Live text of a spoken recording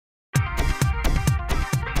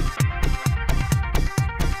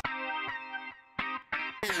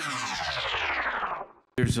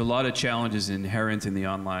There's a lot of challenges inherent in the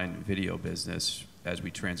online video business as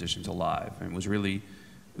we transition to live. And it was really,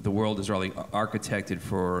 the world is really architected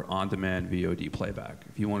for on-demand VOD playback.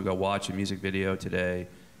 If you want to go watch a music video today,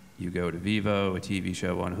 you go to Vivo, a TV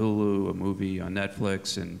show on Hulu, a movie on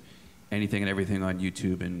Netflix, and anything and everything on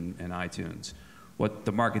YouTube and iTunes. What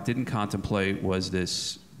the market didn't contemplate was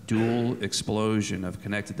this dual explosion of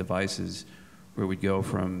connected devices where we'd go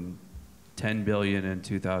from 10 billion in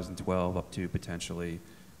 2012 up to potentially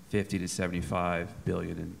 50 to 75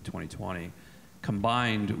 billion in 2020,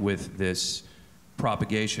 combined with this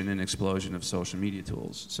propagation and explosion of social media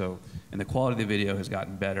tools. So, and the quality of the video has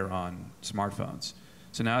gotten better on smartphones.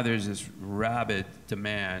 So now there's this rabid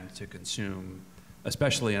demand to consume,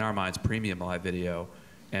 especially in our minds, premium live video.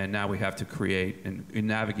 And now we have to create and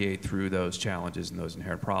navigate through those challenges and those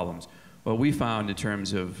inherent problems. What we found in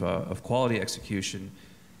terms of quality execution,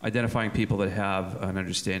 identifying people that have an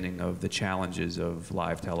understanding of the challenges of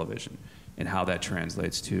live television and how that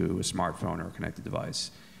translates to a smartphone or a connected device.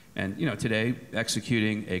 And you know, today,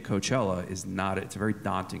 executing a Coachella is not, it's a very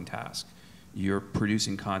daunting task. You're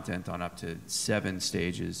producing content on up to 7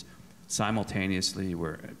 stages simultaneously.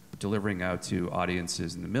 We're delivering out to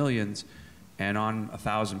audiences in the millions and on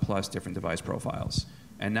 1,000+ different device profiles.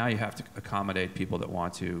 And now you have to accommodate people that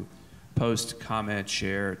want to post, comment,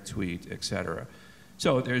 share, tweet, etc.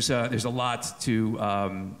 So there's a lot to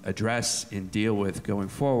address and deal with going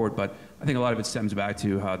forward, but I think a lot of it stems back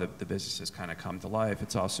to how the business has kind of come to life.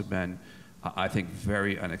 It's also been, I think,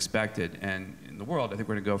 very unexpected. And in the world, I think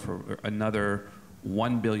we're going to go for another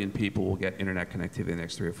 1 billion people will get internet connectivity in the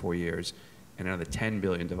next 3 or 4 years, and another 10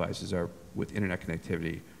 billion devices are with internet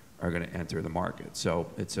connectivity are going to enter the market. So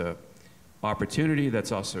it's a opportunity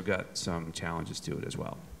that's also got some challenges to it as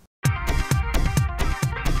well.